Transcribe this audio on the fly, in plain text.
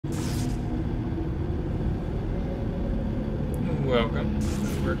welcome.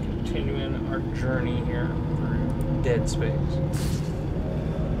 We're continuing our journey here through Dead Space.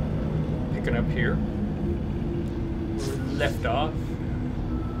 Picking up here. Where we left off.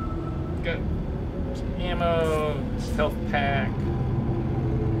 Got some ammo, health pack.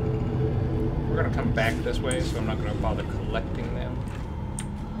 We're gonna come back this way, so I'm not gonna bother collecting them.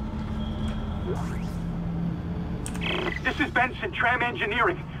 This is Benson, Tram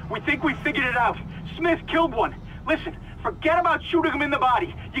Engineering. We think we figured it out. Smith killed one. Listen, forget about shooting him in the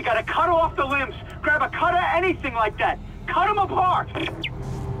body. You gotta cut off the limbs. Grab a cutter, anything like that. Cut him apart.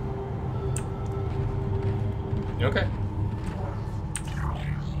 Okay.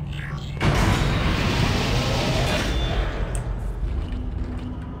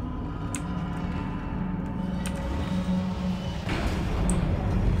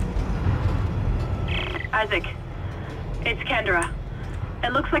 Isaac, it's Kendra.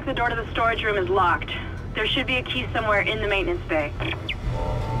 It looks like the door to the storage room is locked. There should be a key somewhere in the maintenance bay.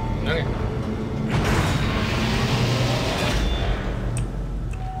 Okay.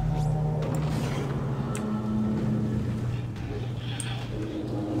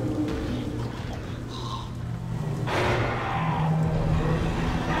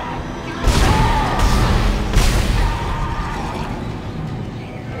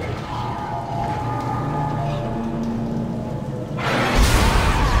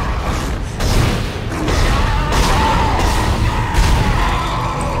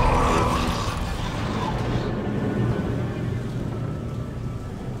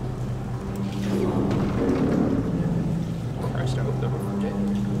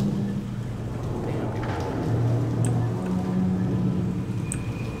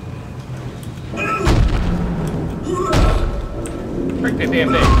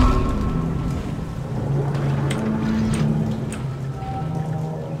 Damn thing.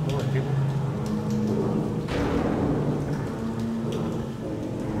 Lord, people.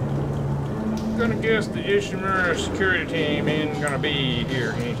 Gonna guess the Ishimura security team ain't gonna be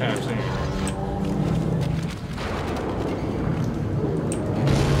here anytime soon.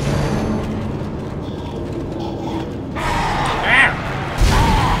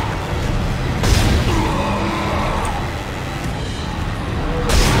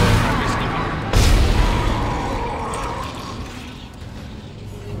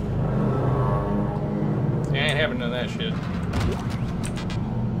 None of that shit.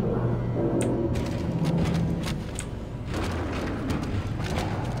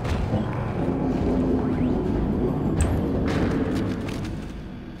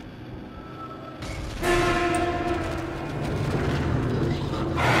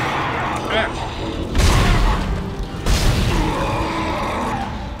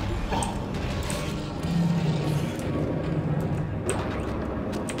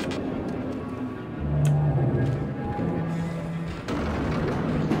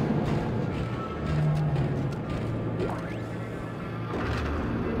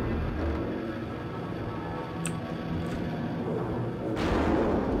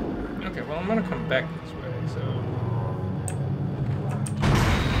 I'm gonna come back this way, so...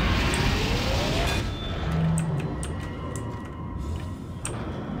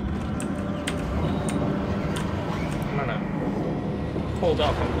 I'm gonna hold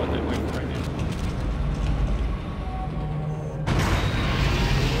off on going that way right now.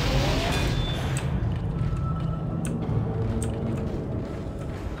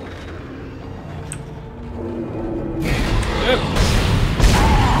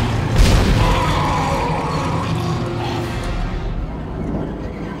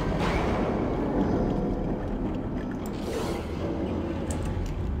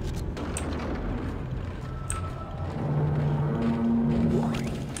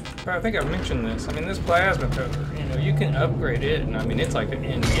 I think I've mentioned this. I mean, this plasma cutter, you know, you can upgrade it, and I mean, it's like an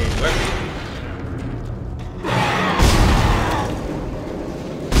in-game weapon.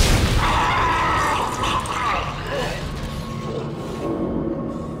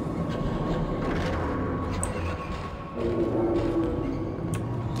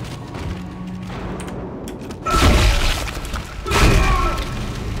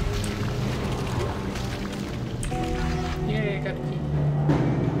 Yay, got the key.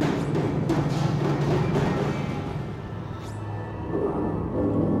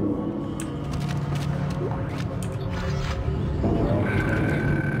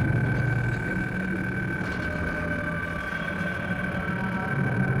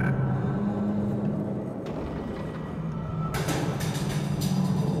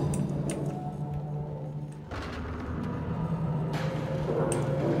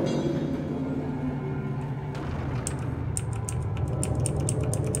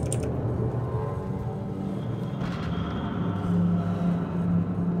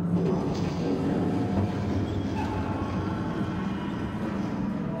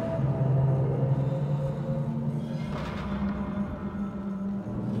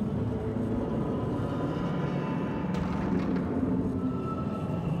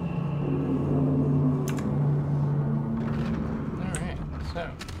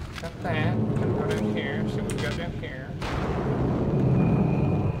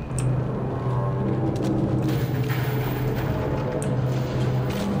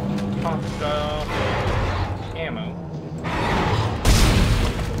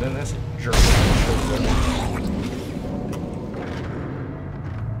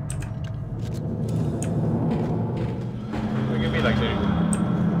 you like to do?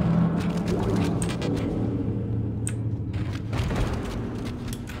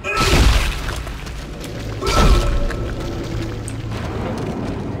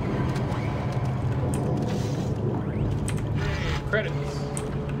 Credits.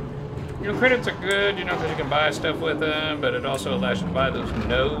 You know, credits are good, you know, because you can buy stuff with them, but it also allows you to buy those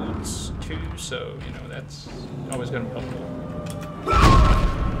nodes too, so, you know, that's always going to be helpful.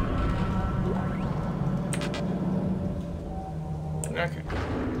 Okay.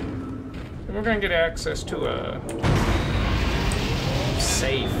 And we're going to get access to a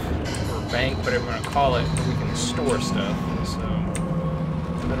safe or bank, whatever you want to call it, where we can store stuff. So,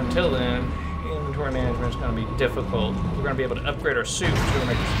 but until then, inventory management is going to be difficult. We're going to be able to upgrade our suit, which is going to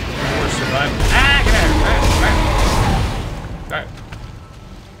make us more survivable. Ah, get out of here! Alright.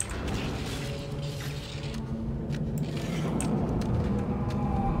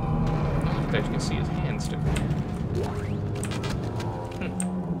 That you can see his hand stick.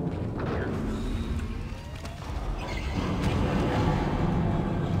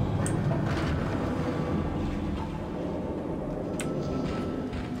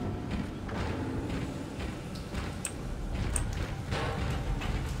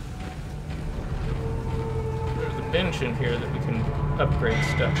 There's a bench in here that we can upgrade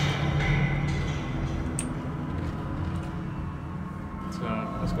stuff. So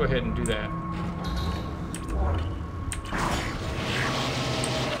let's go ahead and do that.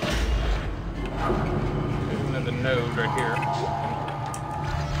 There's another node right here.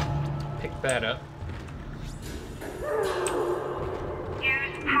 Pick that up.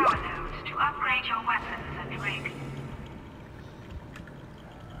 Use power nodes to upgrade your weapons and rig.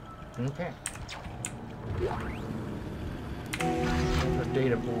 Okay. Our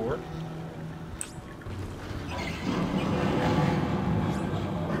data board.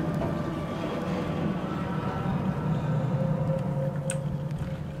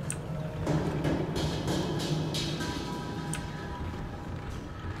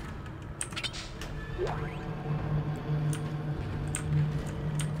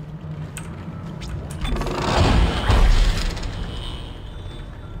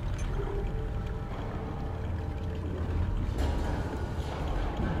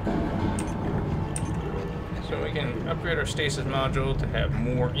 So we can upgrade our stasis module to have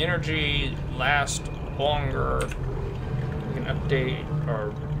more energy, last longer. We can update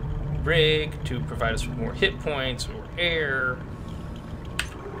our rig to provide us with more hit points or air,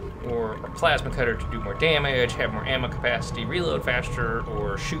 or a plasma cutter to do more damage, have more ammo capacity, reload faster,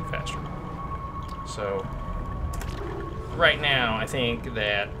 or shoot faster. So right now, I think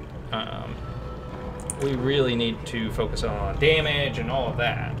that we really need to focus on damage and all of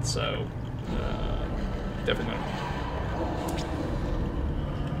that. So definitely gonna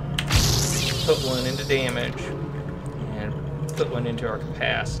put one into damage and put one into our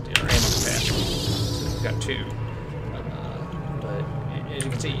capacity, our ammo capacity. So we've got two. But as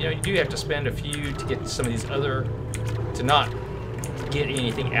you can see, you know, you do have to spend a few to get some of these other, to not get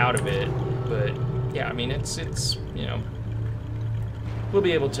anything out of it. But yeah, I mean, it's you know, we'll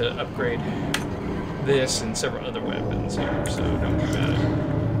be able to upgrade this and several other weapons here, so don't worry about it.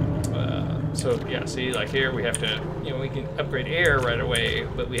 So yeah, see, like here we have to, you know, we can upgrade air right away,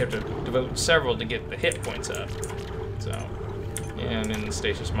 but we have to devote several to get the hit points up. So, and in the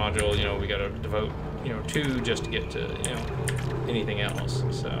stasis module, you know, we got to devote, you know, 2 just to get to, you know, anything else.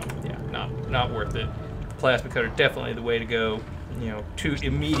 So yeah, not worth it. Plasma cutter definitely the way to go. You know, 2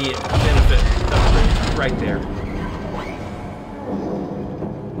 immediate benefit upgrades right there.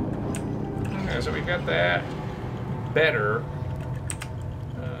 Okay, so we got that better.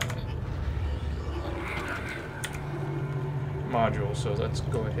 Module, so let's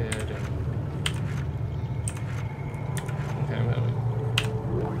go ahead and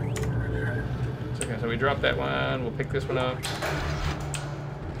okay, so we dropped that one, we'll pick this one up.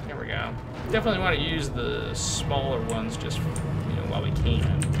 There we go. Definitely want to use the smaller ones just, you know, while we can.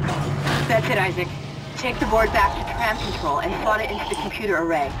 That's it, Isaac. Take the board back to tram control and slot it into the computer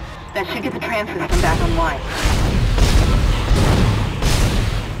array. That should get the tram system back online.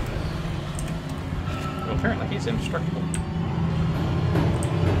 Well, apparently he's indestructible.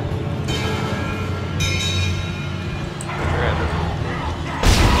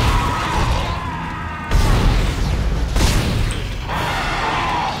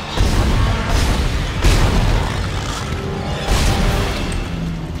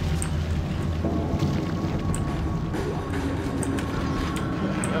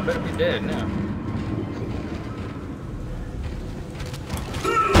 Better be dead now.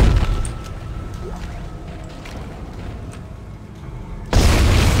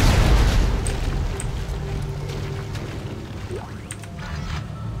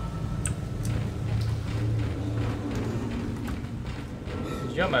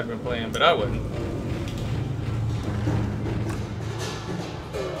 Y'all might have been playing, but I wasn't.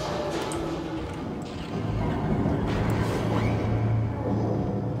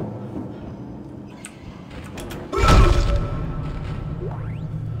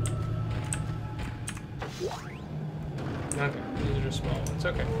 Okay, these are just small ones.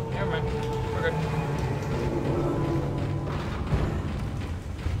 Okay, never mind. We're good.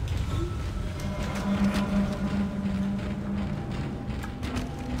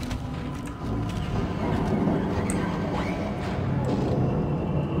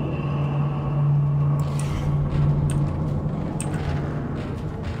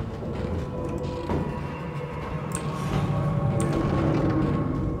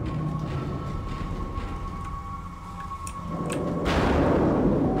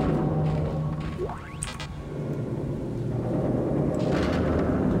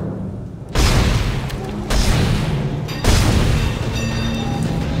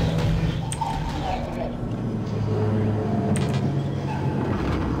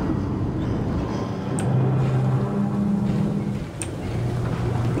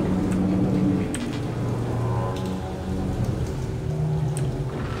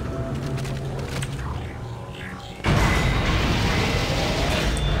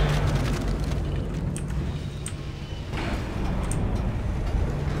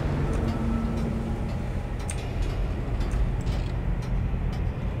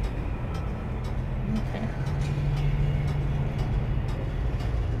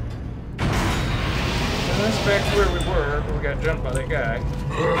 Back to where we were, we got jumped by that guy.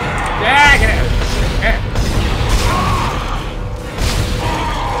 Ah, get out of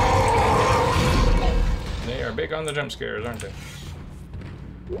here. They are big on the jump scares, aren't they?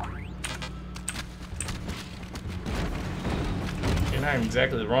 And I'm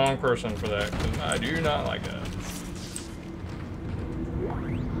exactly the wrong person for that, because I do not like that.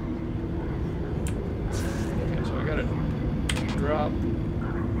 Okay, so I gotta drop.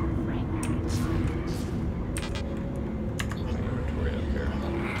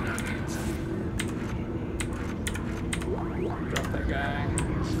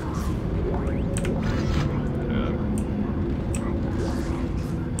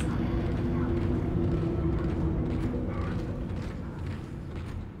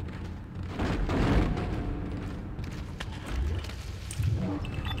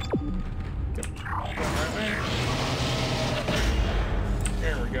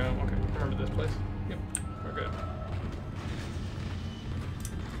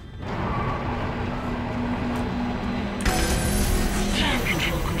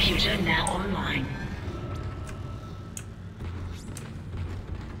 Computer now online.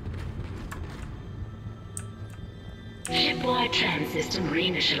 Shipwide tram system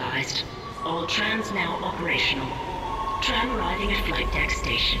reinitialized. All trams now operational. Tram arriving at flight deck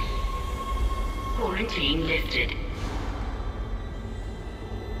station. Quarantine lifted.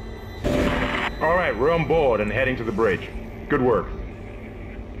 All right, we're on board and heading to the bridge. Good work.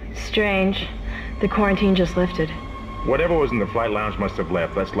 Strange. The quarantine just lifted. Whatever was in the flight lounge must have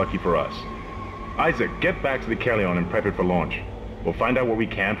left. That's lucky for us. Isaac, get back to the Kellion and prep it for launch. We'll find out what we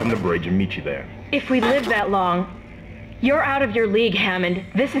can from the bridge and meet you there. If we live that long, you're out of your league, Hammond.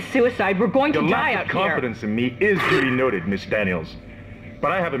 This is suicide. We're going to die out here. Your lack of confidence in me is duly noted, Miss Daniels.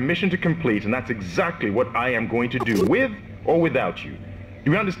 But I have a mission to complete, and that's exactly what I am going to do, with or without you. Do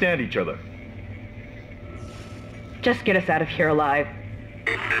we understand each other? Just get us out of here alive.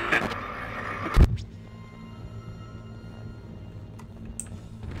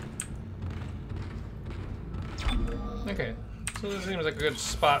 Okay, so this seems like a good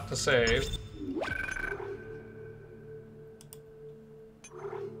spot to save.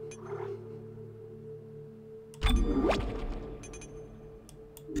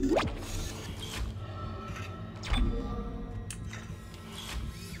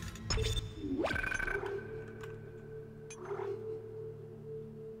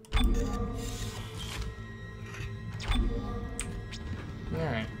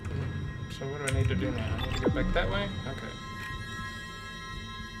 Alright, so what do I need to do now? I need to go back that way? Okay.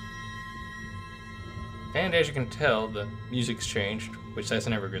 And as you can tell, the music's changed, which that's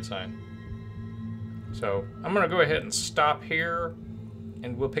never a good sign. So I'm gonna go ahead and stop here,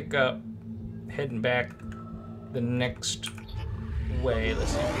 and we'll pick up heading back the next way.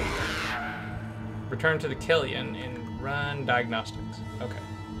 Let's see. Return to the Kellion and run diagnostics. Okay.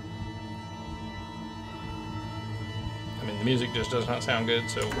 I mean, the music just does not sound good,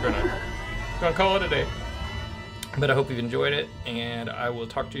 so we're gonna call it a day. But I hope you've enjoyed it, and I will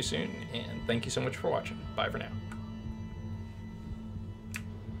talk to you soon, and thank you so much for watching. Bye for now.